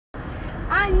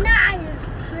are not his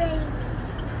praisers.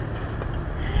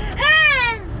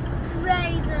 His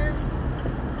praisers.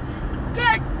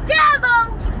 They're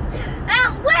devils,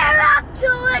 and we're up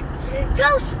to it to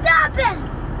stop it.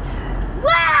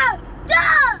 We're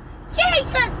the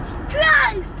Jesus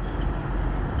Christ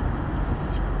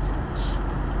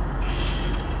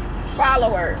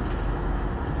followers.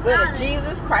 We're the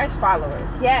Jesus Christ followers.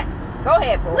 Yes. Go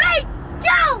ahead, boy. We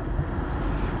don't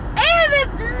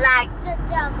even like the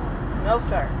devil. No,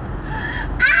 sir.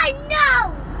 I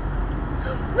know.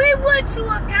 We went to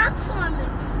a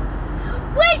performance.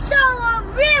 We saw a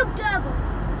real devil.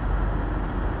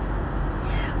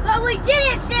 But we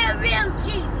didn't see a real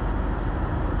Jesus.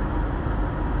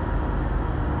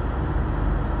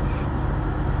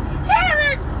 He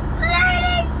was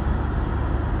bleeding.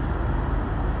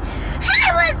 He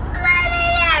was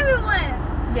bleeding everywhere.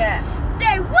 Yeah.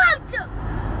 They want to.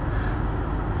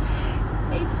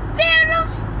 They spared him,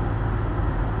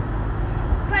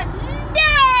 but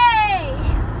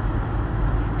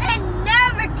and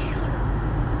never killed him.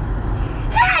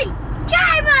 He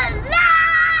came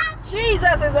alive.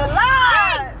 Jesus is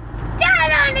alive. He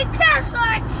died on the cross for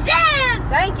our sins.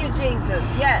 Thank you, Jesus.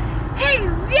 Yes. He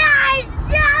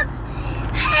rised up.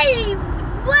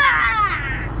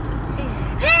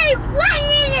 He went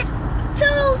in his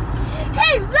tomb. He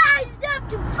rised up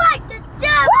to fight the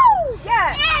devil. Woo!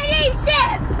 Yes. And he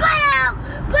said, "Bam!"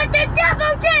 But the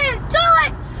devil didn't do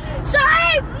it. So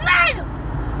he made him.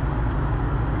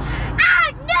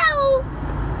 I knew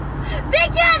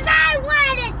because I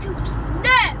wanted to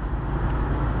snap.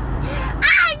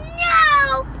 I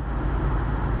know.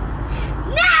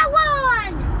 Now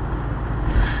on.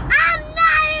 I'm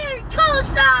not hearing cool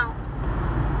songs.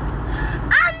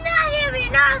 I'm not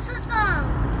hearing awesome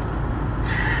songs.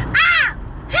 I'm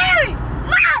hearing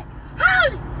my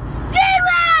Holy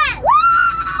Spirit.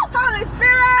 Woo! Holy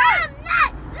Spirit. I'm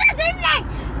not listening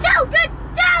to the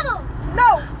devil. No.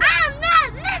 I'm not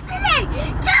listening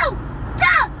to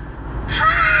the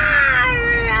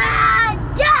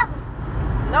devil.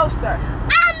 No, sir.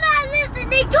 I'm not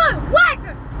listening to the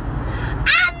worker.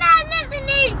 I'm not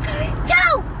listening to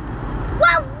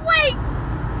what we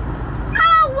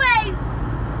always.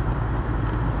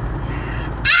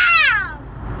 I'm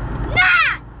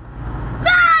not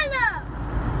gonna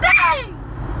be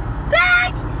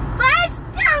bad, but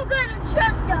still gonna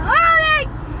trust the Holy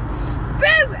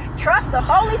Spirit. Trust the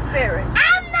Holy Spirit.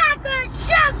 I'm not gonna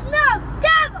trust no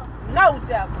devil. No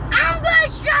devil. I'm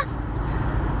gonna trust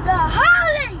the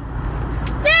Holy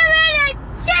Spirit of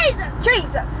Jesus.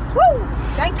 Jesus. Woo!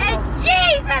 Thank you, In Holy Spirit.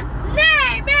 Jesus'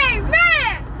 name,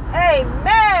 amen.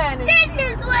 Amen. This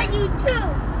is what you do.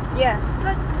 Yes.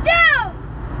 But do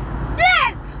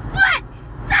this what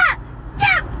the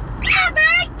devil ever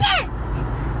again.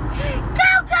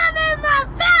 Don't come in my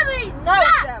family. No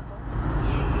Stop. devil.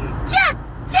 Just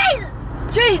Jesus.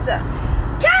 Jesus.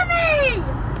 Come here.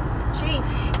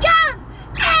 Jesus. Come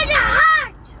in the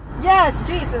heart. Yes,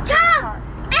 Jesus. in the Come heart.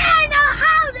 in the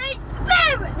Holy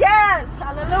Spirit. Yes.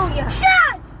 Hallelujah.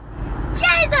 Trust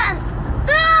Jesus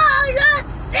for all your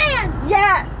sins.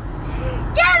 Yes.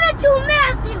 Give it to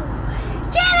Matthew.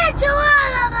 Give it to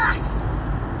all of us.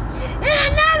 In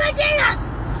the name of Jesus.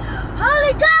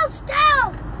 Holy Ghost,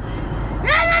 help. In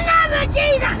the name of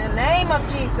Jesus. In the name of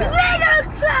Jesus. We don't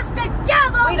trust the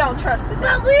devil. We don't trust the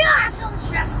But devil. we also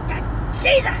trust the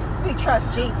Jesus. We trust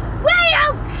Jesus. We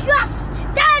don't trust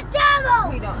the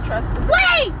devil. We don't trust the devil.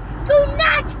 We do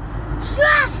not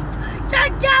trust the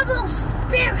devil's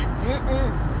spirit.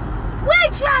 We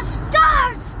trust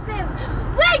our spirit.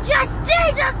 We trust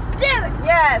Jesus' spirit.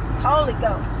 Yes. Holy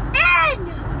Ghost. In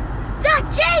the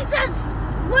Jesus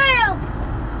world,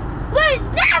 we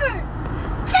never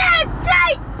can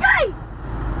die.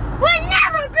 We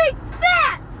never be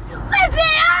bad. We be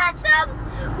awesome.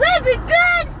 We be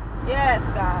good. Yes,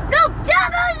 God. No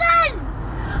devils in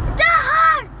the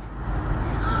heart.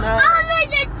 No. Only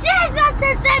the Jesus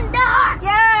is in the heart.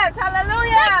 Yes. The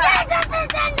Hallelujah. Jesus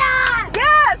is in the heart.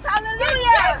 Yes. The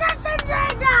Hallelujah. Jesus is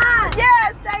in the heart.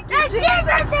 Yes. Thank you, The Jesus.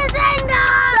 Jesus is in the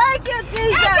heart. Thank you, It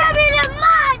Jesus. gave me the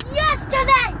mind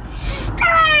yesterday.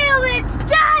 And it's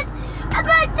done.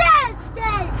 But this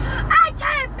day, I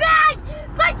turned back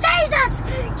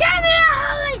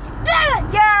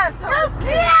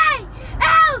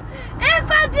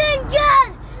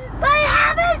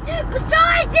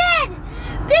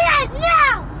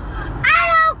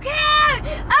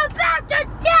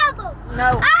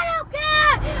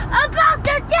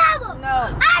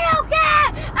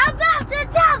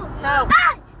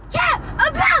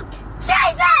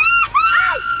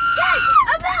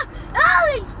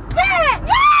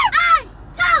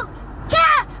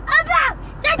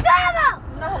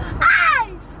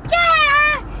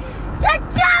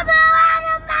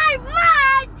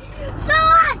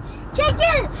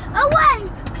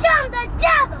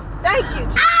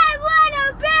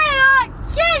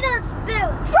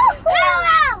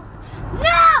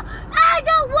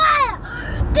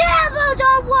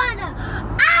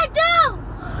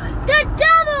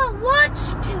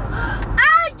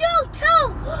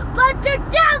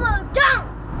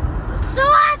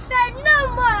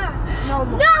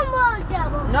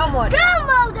No more devil. No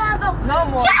more devil. No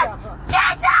more devil.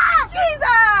 Jesus!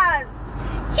 Jesus!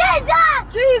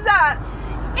 Jesus! Jesus!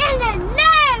 In the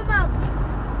name of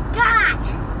God.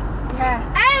 Yeah.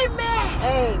 Amen.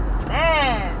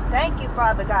 Amen. Thank you,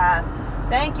 Father God.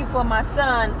 Thank you for my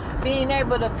son being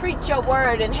able to preach your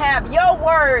word and have your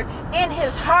word in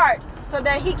his heart so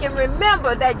that he can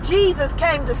remember that Jesus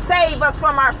came to save us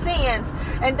from our sins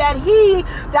and that he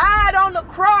died on the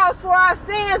cross for our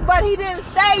sins, but he didn't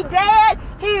stay dead.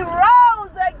 He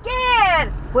rose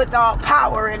again with all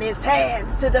power in his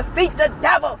hands to defeat the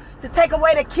devil, to take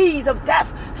away the keys of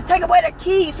death, to take away the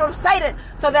keys from Satan,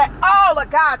 so that all of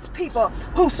God's people,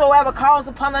 whosoever calls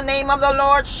upon the name of the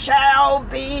Lord, shall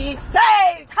be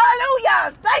saved.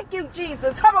 Hallelujah. Thank you,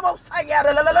 Jesus.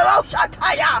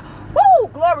 Woo!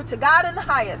 Glory to God in the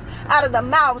highest, out of the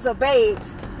mouths of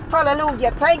babes.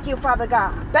 Hallelujah. Thank you, Father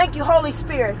God. Thank you, Holy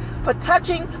Spirit, for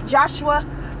touching Joshua.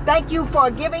 Thank you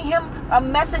for giving him a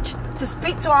message to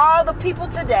speak to all the people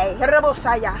today.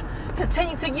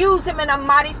 Continue to use him in a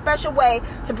mighty special way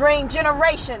to bring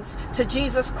generations to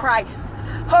Jesus Christ.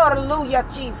 Hallelujah,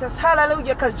 Jesus.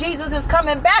 Hallelujah. Because Jesus is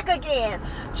coming back again,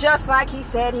 just like he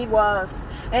said he was.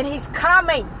 And he's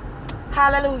coming.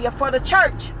 Hallelujah. For the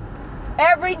church.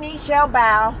 Every knee shall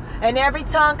bow and every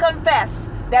tongue confess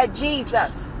that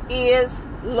Jesus is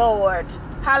Lord.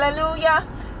 Hallelujah.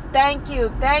 Thank you.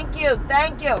 Thank you.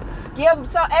 Thank you.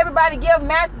 Everybody give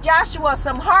Joshua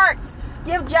some hearts.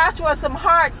 Give Joshua some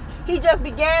hearts. He just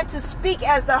began to speak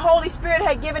as the Holy Spirit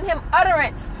had given him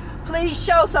utterance. Please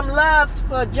show some love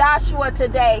for Joshua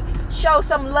today. Show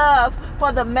some love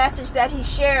for the message that he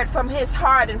shared from his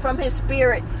heart and from his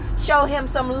spirit. Show him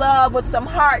some love with some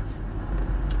hearts,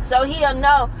 so he'll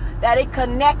know that it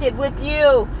connected with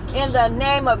you in the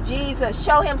name of Jesus.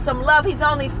 Show him some love. He's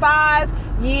only 5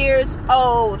 years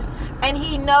old, and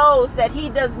he knows that he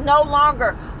does no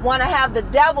longer want to have the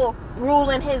devil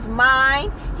rule in his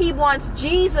mind. He wants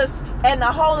Jesus and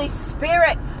the Holy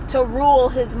Spirit to rule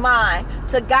his mind,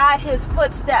 to guide his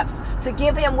footsteps, to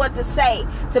give him what to say,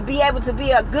 to be able to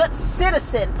be a good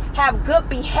citizen, have good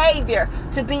behavior,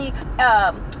 to be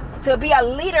a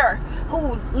leader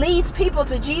who leads people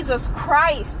to Jesus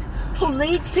Christ, who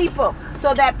leads people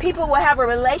so that people will have a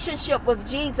relationship with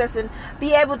Jesus and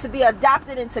be able to be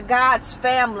adopted into God's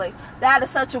family. That is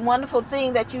such a wonderful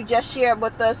thing that you just shared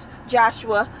with us,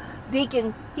 Joshua.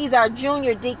 Deacon, he's our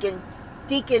junior deacon,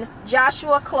 Deacon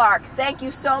Joshua Clark. Thank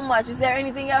you so much. Is there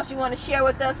anything else you want to share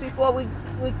with us before we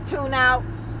tune out?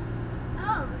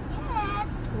 Oh, yes.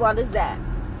 What is that?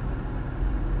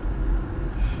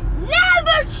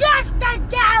 Never trust the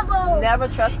devil. Never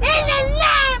trust the devil. In the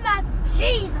name of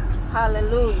Jesus.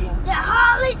 Hallelujah. The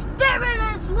Holy Spirit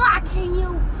is watching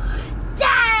you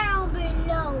down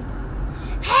below.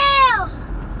 Hell,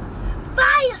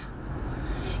 fire.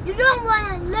 You don't want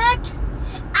to look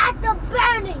at the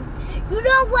burning. You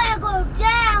don't want to go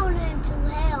down into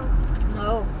hell.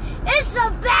 No. It's the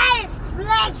baddest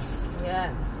place.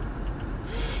 Yes.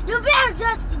 You better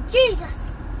trust in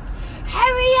Jesus.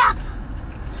 Hurry up.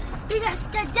 Because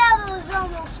the devil is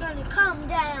almost going to come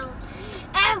down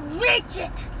and reach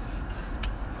it.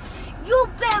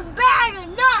 You've been bad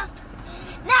enough.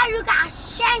 Now you got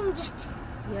to change it.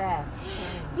 Yes.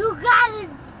 Change. You got to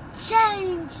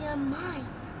change your mind.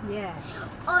 Yes.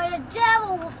 Or the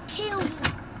devil will kill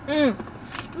you.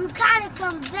 You got to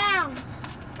come down.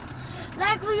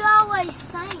 Like we always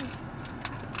say.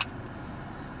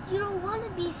 You don't want to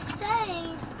be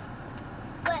saved,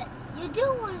 but you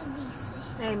do want to be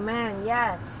saved. Amen.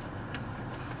 Yes.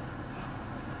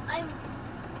 It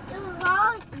was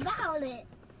all about it.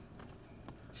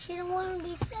 She didn't want to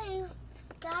be saved.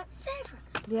 God saved her.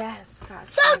 Yes, God.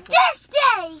 So this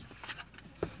day,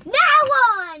 now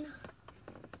on.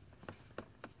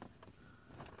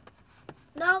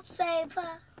 Nope, save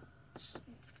her.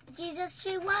 Jesus,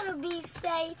 she want to be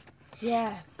saved.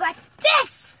 Yes. But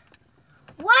this,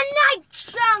 one night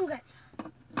stronger,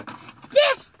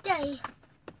 this day,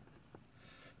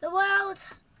 the World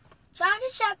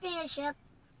Dragon Championship,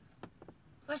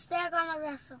 first they're going to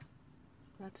wrestle.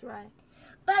 That's right.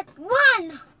 But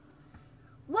one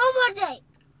more day.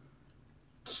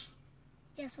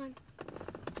 Guess one.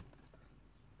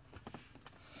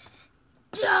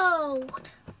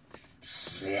 Don't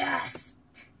trust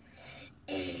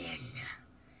in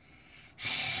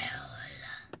hell.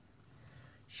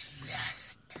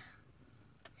 Trust in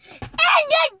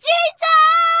the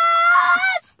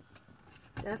Jesus.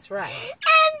 That's right.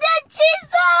 In the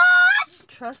Jesus.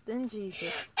 Trust in Jesus.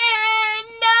 In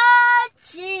the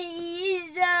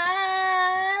Jesus.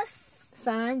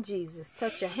 Sign Jesus.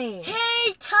 Touch your hand.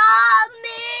 He taught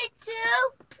me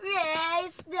to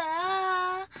praise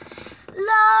the Lord.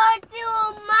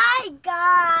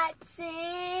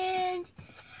 sinned.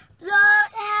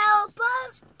 Lord, help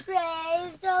us,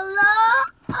 praise the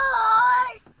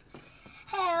Lord.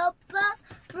 Help us,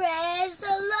 praise the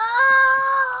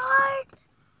Lord.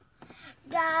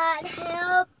 God,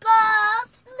 help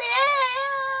us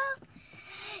live.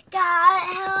 God,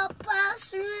 help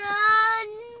us run.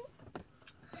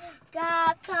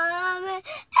 God, come and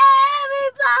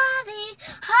everybody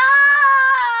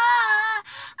high.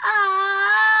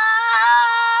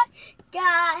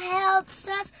 God helps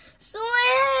us swim.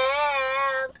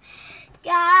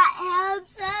 God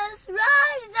helps us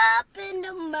rise up in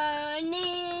the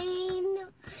morning.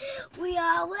 We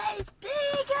always be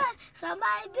good,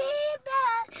 somebody be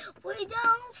bad. We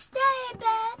don't stay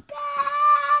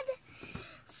bad.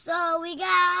 So we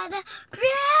gotta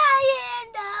pray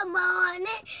in the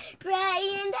morning,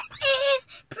 pray in the east,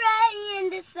 pray in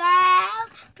the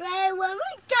south, pray when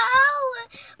we go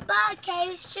on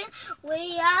vacation.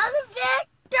 We are the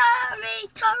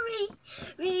victory.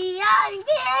 We are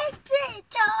the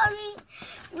victory.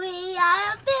 We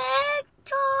are the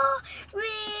victory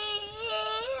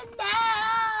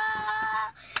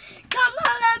now. Come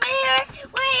on, let me hear it.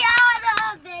 We are the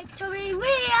victory.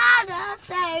 We are the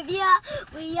Savior.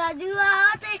 We are the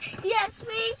author. Yes,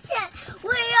 we can.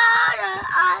 We are the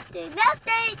author. That's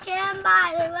they can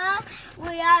bother us.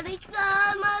 We are the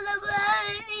scum of the blood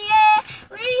in the air.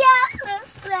 We are the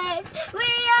slave. We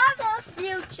are the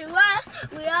future us.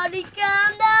 We are the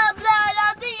scum, the blood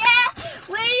of the air.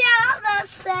 We are the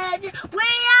Savior. We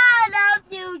are the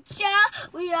future.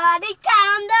 We are the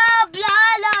scum, the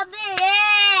blood of the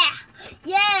air.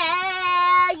 Yeah.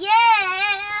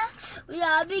 We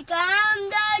are become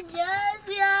the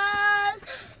justice.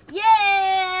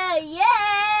 Yeah.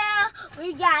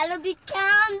 We gotta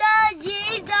become the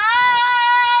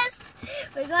Jesus.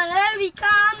 We're gonna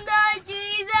become the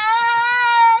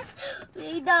Jesus.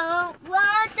 We don't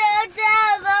want the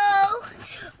devil.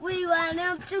 We want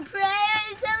him to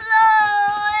praise the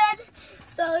Lord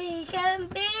so he can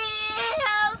be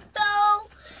helpful.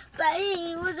 But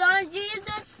he was on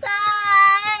Jesus'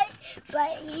 side.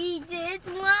 But he didn't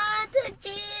want the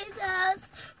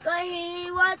Jesus. But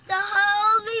he wanted the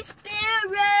Holy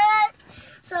Spirit.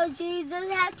 So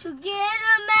Jesus had to get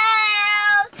him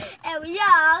out. And we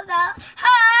are the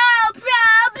whole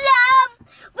problem.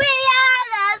 We are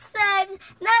the same.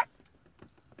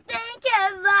 Nothing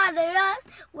can bother us.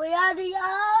 We are the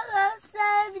other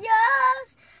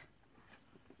saviors.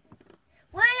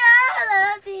 We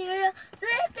are the heroes.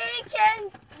 Nothing can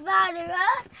bother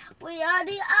us. We are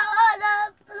the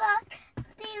other blood.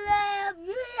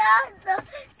 We are the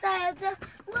savior.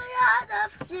 We are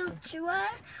the future.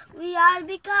 We are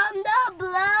become the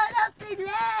blood of the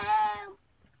Lamb.